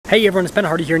Hey everyone, it's Ben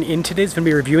Hardy here, and in today's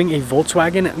video, we're reviewing a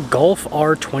Volkswagen Golf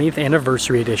R 20th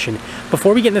Anniversary Edition.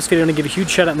 Before we get in this video, I want to give a huge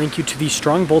shout out and thank you to the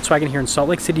strong Volkswagen here in Salt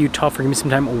Lake City, Utah for giving me some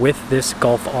time with this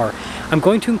Golf R. I'm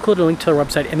going to include a link to their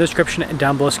website in the description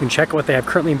down below so you can check out what they have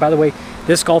currently. And by the way,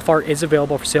 this Golf R is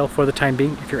available for sale for the time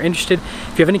being. If you're interested,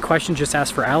 if you have any questions, just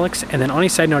ask for Alex. And then on a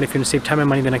side note, if you want to save time and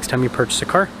money the next time you purchase a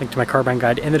car, link to my car buying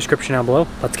guide in the description down below.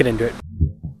 Let's get into it.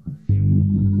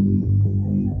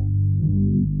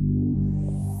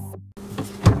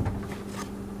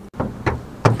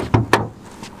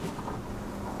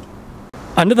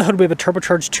 Under the hood, we have a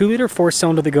turbocharged 2-liter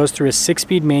 4-cylinder that goes through a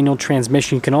 6-speed manual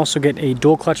transmission. You can also get a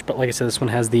dual clutch, but like I said, this one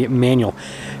has the manual.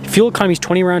 Fuel economy is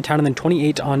 20 around town and then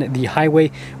 28 on the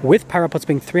highway, with power outputs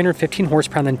being 315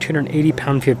 horsepower and then 280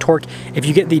 pound-feet of torque. If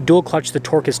you get the dual clutch, the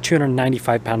torque is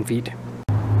 295 pound-feet.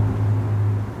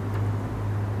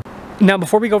 Now,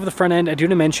 before we go over the front end, I do want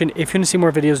to mention, if you want to see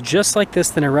more videos just like this,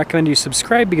 then I recommend you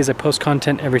subscribe because I post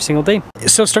content every single day.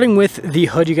 So starting with the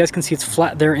hood, you guys can see it's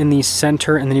flat there in the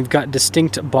center, and then you've got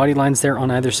distinct body lines there on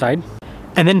either side.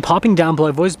 And then popping down below,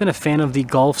 I've always been a fan of the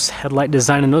Golf's headlight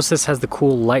design, and notice this has the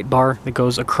cool light bar that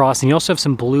goes across, and you also have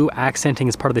some blue accenting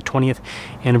as part of the 20th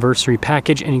anniversary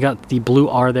package, and you got the blue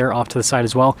R there off to the side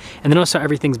as well. And then also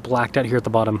everything's blacked out here at the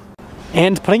bottom.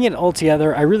 And putting it all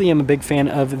together, I really am a big fan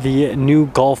of the new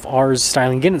Golf R's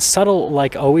styling. Again, it's subtle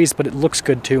like always, but it looks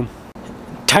good too.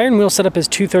 Tire and wheel setup is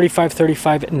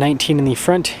 235/35/19 in the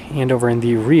front and over in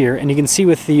the rear. And you can see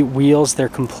with the wheels, they're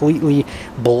completely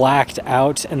blacked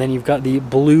out. And then you've got the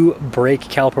blue brake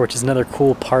caliper, which is another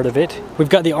cool part of it. We've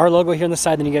got the R logo here on the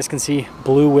side, then you guys can see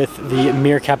blue with the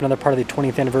mirror cap, another part of the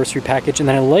 20th anniversary package. And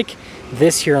then I like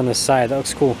this here on the side, that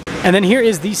looks cool. And then here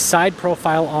is the side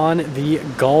profile on the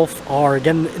Golf R.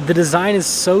 Again, the design is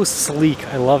so sleek,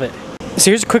 I love it. So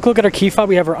here's a quick look at our key fob.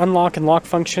 We have our unlock and lock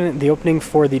function, the opening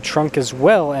for the trunk as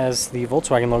well as the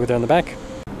Volkswagen logo there on the back.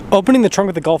 Opening the trunk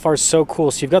with the Golf R is so cool.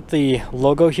 So you've got the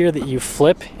logo here that you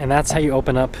flip, and that's how you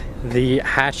open up the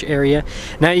hatch area.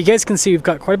 Now you guys can see we've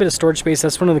got quite a bit of storage space.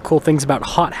 That's one of the cool things about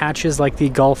hot hatches like the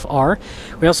Golf R.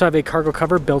 We also have a cargo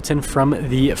cover built in from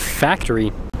the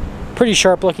factory. Pretty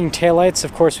sharp looking taillights.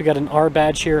 Of course, we got an R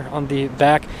badge here on the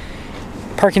back.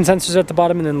 Parking sensors at the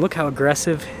bottom, and then look how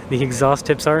aggressive the exhaust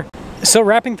tips are. So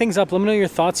wrapping things up, let me know your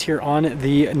thoughts here on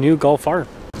the new Golf R.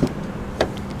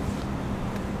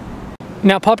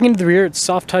 Now popping into the rear, it's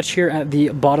soft touch here at the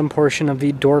bottom portion of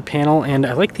the door panel, and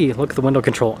I like the look of the window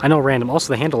control. I know, random.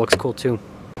 Also the handle looks cool too.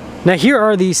 Now here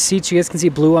are the seats. You guys can see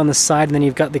blue on the side, and then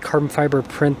you've got the carbon fiber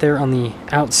print there on the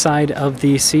outside of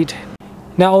the seat.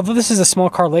 Now, although this is a small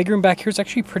car, legroom back here is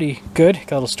actually pretty good.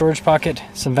 Got a little storage pocket,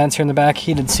 some vents here in the back,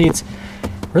 heated seats.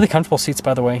 Really comfortable seats,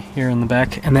 by the way, here in the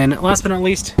back. And then last but not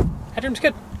least, headroom's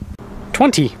good.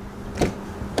 20.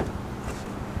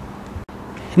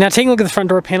 Now taking a look at the front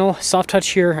door panel, soft touch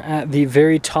here at the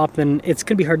very top. Then it's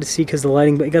gonna be hard to see because of the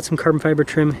lighting, but you got some carbon fiber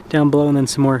trim down below and then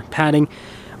some more padding.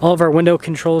 All of our window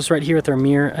controls right here with our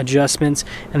mirror adjustments.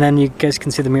 And then you guys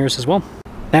can see the mirrors as well.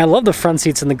 Now I love the front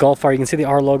seats in the Golf R. You can see the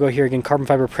R logo here, again, carbon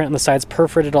fiber print on the sides,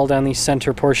 perforated all down the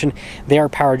center portion. They are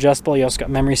power adjustable. You also got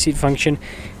memory seat function.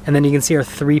 And then you can see our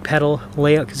 3-pedal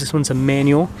layout because this one's a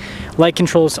manual. Light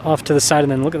controls off to the side,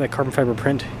 and then look at that carbon fiber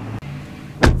print.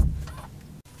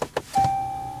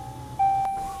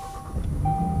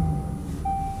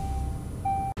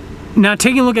 Now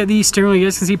taking a look at the steering wheel, you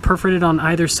guys can see perforated on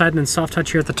either side and then soft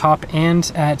touch here at the top and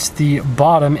at the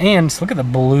bottom. And look at the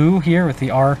blue here with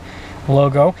the R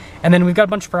logo. And then we've got a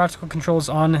bunch of practical controls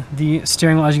on the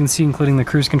steering wheel, as you can see, including the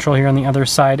cruise control here on the other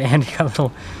side, and you got a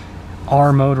little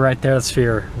R mode right there. That's for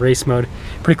your race mode.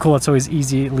 Pretty cool. It's always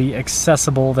easily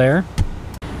accessible there.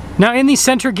 Now in the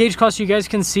center gauge cluster, you guys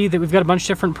can see that we've got a bunch of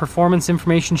different performance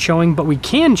information showing, but we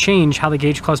can change how the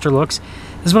gauge cluster looks.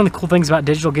 This is one of the cool things about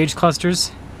digital gauge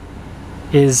clusters,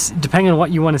 is depending on what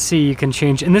you want to see, you can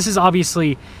change. And this is obviously,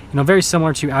 you know, very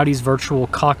similar to Audi's virtual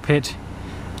cockpit.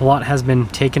 A lot has been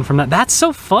taken from that. That's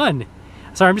so fun.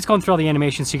 Sorry, I'm just going through all the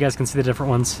animations so you guys can see the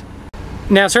different ones.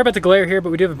 Now, sorry about the glare here, but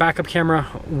we do have a backup camera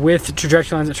with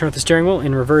trajectory lines that turn with the steering wheel.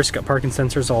 In reverse, got parking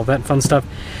sensors, all that fun stuff.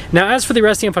 Now, as for the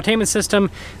rest of the infotainment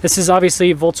system, this is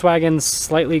obviously Volkswagen's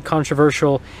slightly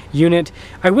controversial unit.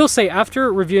 I will say,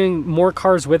 after reviewing more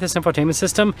cars with this infotainment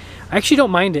system, I actually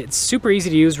don't mind it. It's super easy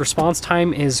to use. Response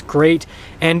time is great.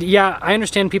 And yeah, I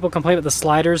understand people complain about the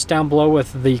sliders down below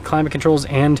with the climate controls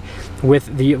and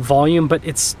with the volume, but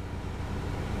it's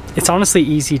honestly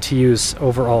easy to use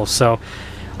overall. So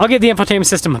I'll give the infotainment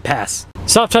system a pass.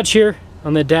 Soft touch here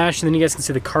on the dash, and then you guys can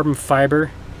see the carbon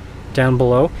fiber down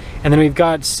below. And then we've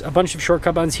got a bunch of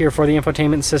shortcut buttons here for the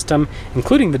infotainment system,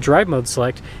 including the drive mode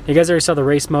select. You guys already saw the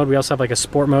race mode. We also have like a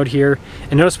sport mode here.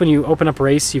 And notice when you open up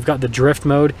race, you've got the drift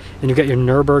mode, and you've got your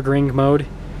Nürburgring mode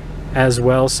as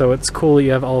well. So it's cool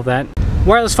you have all of that.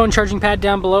 Wireless phone charging pad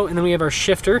down below, and then we have our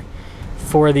shifter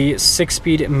for the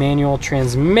 6-speed manual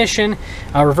transmission.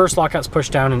 Reverse lockout's push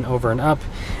down and over and up.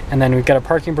 And then we've got a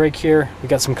parking brake here. We've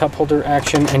got some cup holder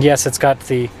action. And yes, it's got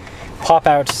the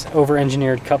pop-out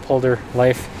over-engineered cup holder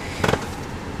life.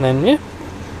 And then, yeah,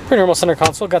 pretty normal center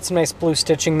console. Got some nice blue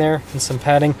stitching there and some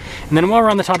padding. And then while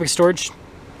we're on the topic of storage,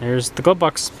 there's the glove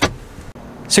box.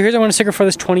 So here's our one sticker for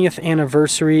this 20th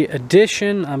anniversary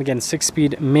edition. Again,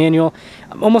 6-speed manual.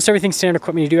 Almost everything standard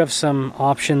equipment. You do have some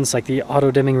options like the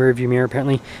auto dimming rear view mirror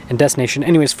apparently and destination.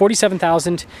 Anyways,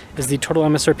 $47,000 is the total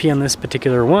MSRP on this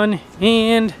particular one.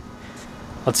 And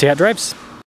let's see how it drives.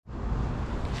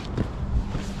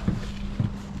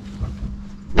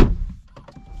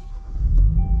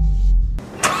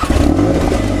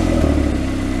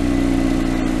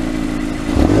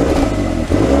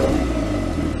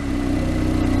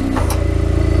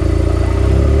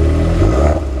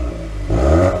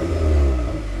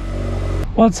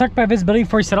 Well, let's talk about visibility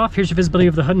before you set off. Here's your visibility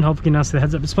of the hood, and hopefully you can now see the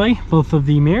heads-up display. Both of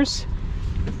the mirrors.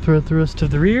 Throw the rest to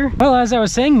the rear. Well, as I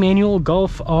was saying, manual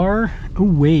Golf R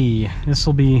away. This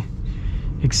will be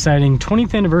exciting.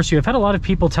 20th anniversary. I've had a lot of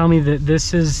people tell me that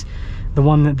this is the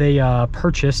one that they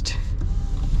purchased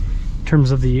in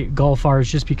terms of the Golf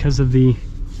R's, just because of the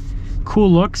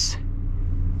cool looks.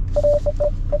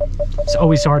 It's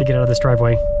always so hard to get out of this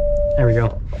driveway. There we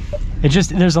go.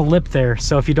 There's a lip there,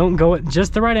 so if you don't go at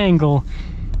just the right angle,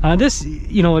 this,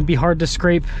 you know, it'd be hard to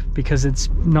scrape because it's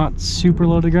not super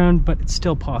low to the ground, but it's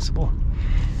still possible.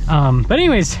 But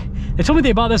anyways, they told me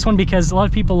they bought this one because a lot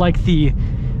of people like the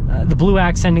blue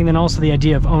accenting, then also the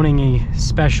idea of owning a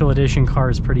special edition car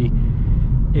is pretty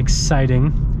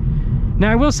exciting.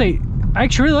 Now, I will say, I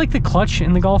actually really like the clutch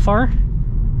in the Golf R.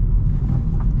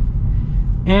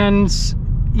 And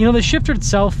you know, the shifter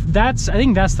itself, I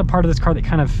think that's the part of this car that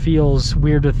kind of feels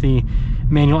weird with the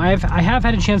manual. I have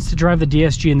had a chance to drive the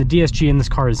DSG, and the DSG in this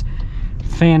car is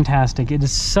fantastic. It is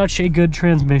such a good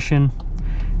transmission.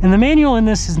 And the manual in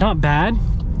this is not bad,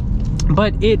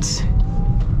 but it's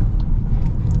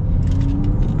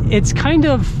kind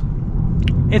of,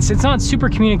 it's not super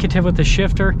communicative with the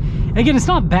shifter. Again, it's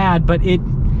not bad, but I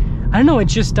don't know, it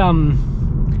just,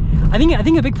 I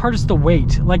think a big part is the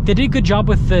weight. Like, they did a good job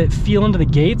with the feel into the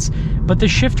gates, but the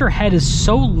shifter head is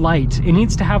so light, it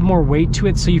needs to have more weight to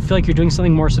it so you feel like you're doing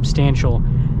something more substantial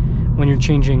when you're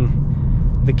changing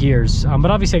the gears.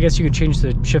 But obviously, I guess you could change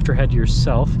the shifter head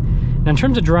yourself. Now, in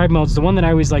terms of drive modes, the one that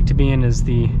I always like to be in is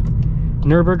the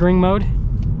Nürburgring mode,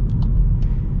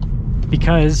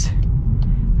 because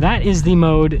that is the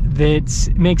mode that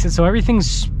makes it so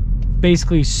everything's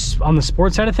basically on the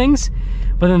sports side of things,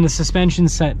 but then the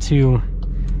suspension's set to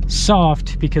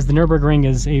soft because the Nürburgring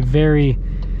is a very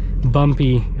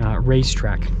bumpy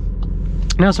racetrack.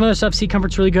 Now, some other stuff, seat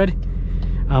comfort's really good.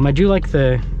 I do like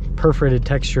the perforated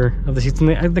texture of the seats,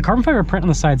 and the carbon fiber print on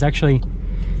the sides actually,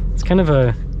 it's kind of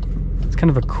a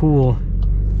cool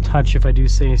touch, if I do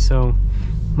say so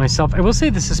myself. I will say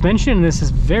the suspension in this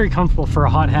is very comfortable for a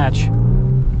hot hatch.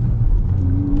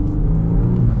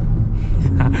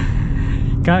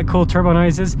 Got cool turbo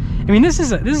noises. I mean, this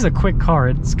is a quick car.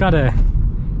 It's got a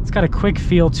quick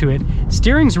feel to it.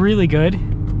 Steering's really good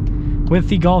with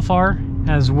the Golf R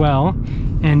as well.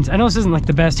 And I know this isn't like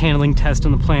the best handling test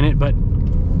on the planet, but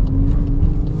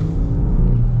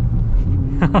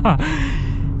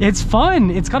it's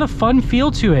fun. It's got a fun feel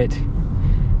to it.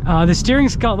 The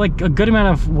steering's got like a good amount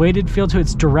of weighted feel to it.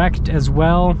 It's direct as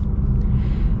well.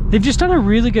 They've just done a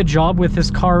really good job with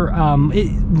this car,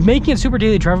 making it super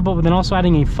daily drivable, but then also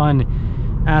adding a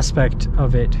fun aspect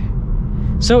of it.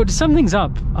 So to sum things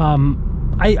up,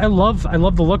 I love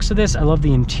the looks of this. I love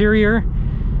the interior.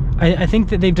 I think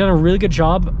that they've done a really good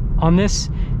job on this,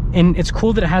 and it's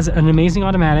cool that it has an amazing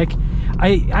automatic.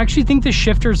 I actually think the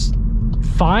shifter's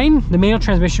fine. The manual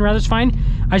transmission rather is fine.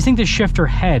 I just think the shifter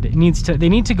head they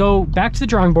need to go back to the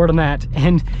drawing board on that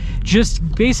and just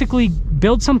basically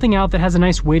build something out that has a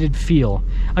nice weighted feel.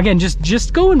 Again,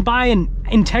 just go and buy an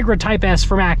Integra Type S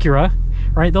from Acura,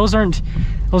 right? Those aren't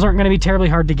going to be terribly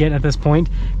hard to get at this point.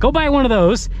 Go buy one of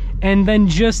those and then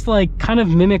just like kind of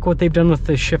mimic what they've done with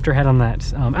the shifter head on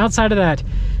that. Outside of that,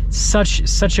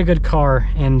 such a good car,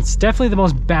 and it's definitely the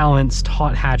most balanced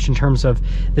hot hatch in terms of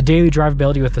the daily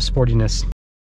drivability with the sportiness.